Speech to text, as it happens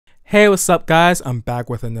Hey, what's up guys? I'm back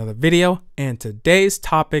with another video, and today's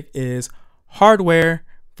topic is hardware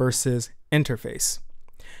versus interface.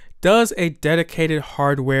 Does a dedicated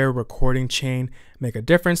hardware recording chain make a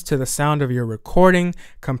difference to the sound of your recording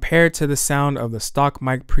compared to the sound of the stock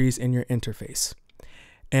mic pre's in your interface?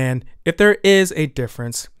 And if there is a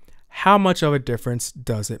difference, how much of a difference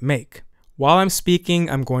does it make? While I'm speaking,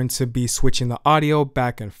 I'm going to be switching the audio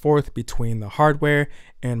back and forth between the hardware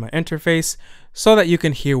and my interface so that you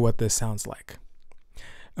can hear what this sounds like.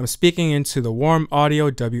 I'm speaking into the warm audio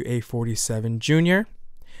WA47jr.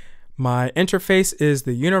 My interface is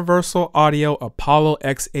the Universal Audio Apollo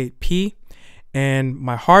X8P, and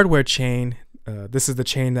my hardware chain, this is the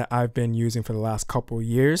chain that I've been using for the last couple of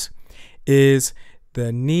years, is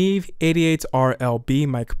the Neve 88RLB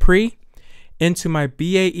mic pre into my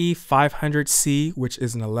BAE 500C, which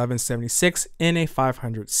is an 1176 in a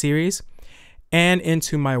 500 series, and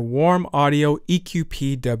into my Warm Audio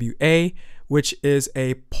EQP WA, which is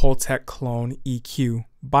a Pultec clone EQ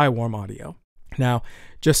by Warm Audio. Now,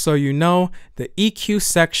 just so you know, the EQ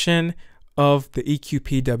section of the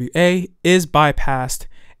EQP WA is bypassed,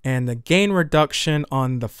 and the gain reduction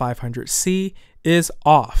on the 500C is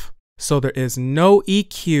off. So there is no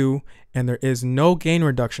EQ and there is no gain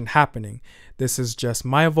reduction happening. This is just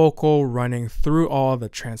my vocal running through all the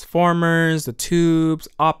transformers, the tubes,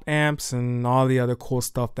 op amps, and all the other cool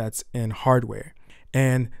stuff that's in hardware.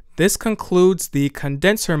 And this concludes the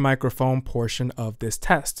condenser microphone portion of this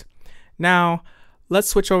test. Now, let's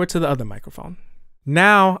switch over to the other microphone.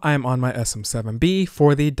 Now I'm on my SM7B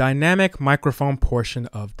for the dynamic microphone portion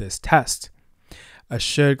of this test. I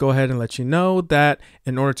should go ahead and let you know that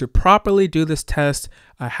in order to properly do this test,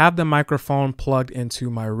 I have the microphone plugged into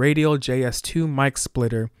my Radial JS2 mic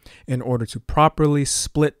splitter in order to properly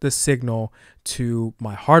split the signal to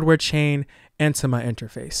my hardware chain and to my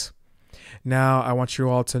interface. Now, I want you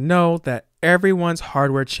all to know that everyone's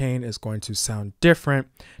hardware chain is going to sound different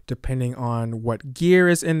depending on what gear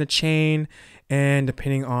is in the chain and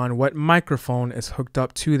depending on what microphone is hooked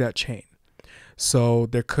up to that chain. So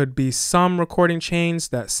there could be some recording chains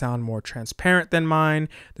that sound more transparent than mine.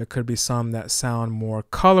 There could be some that sound more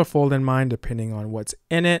colorful than mine, depending on what's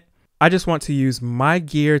in it. I just want to use my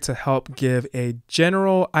gear to help give a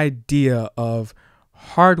general idea of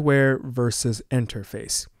hardware versus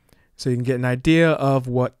interface. So you can get an idea of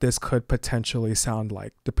what this could potentially sound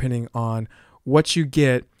like, depending on what you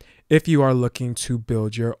get if you are looking to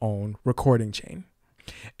build your own recording chain.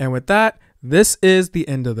 And with that, this is the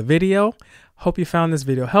end of the video. Hope you found this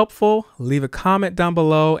video helpful. Leave a comment down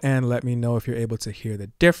below and let me know if you're able to hear the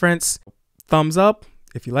difference. Thumbs up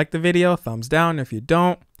if you like the video, thumbs down if you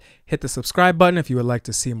don't. Hit the subscribe button if you would like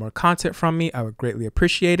to see more content from me. I would greatly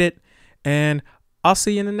appreciate it. And I'll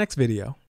see you in the next video.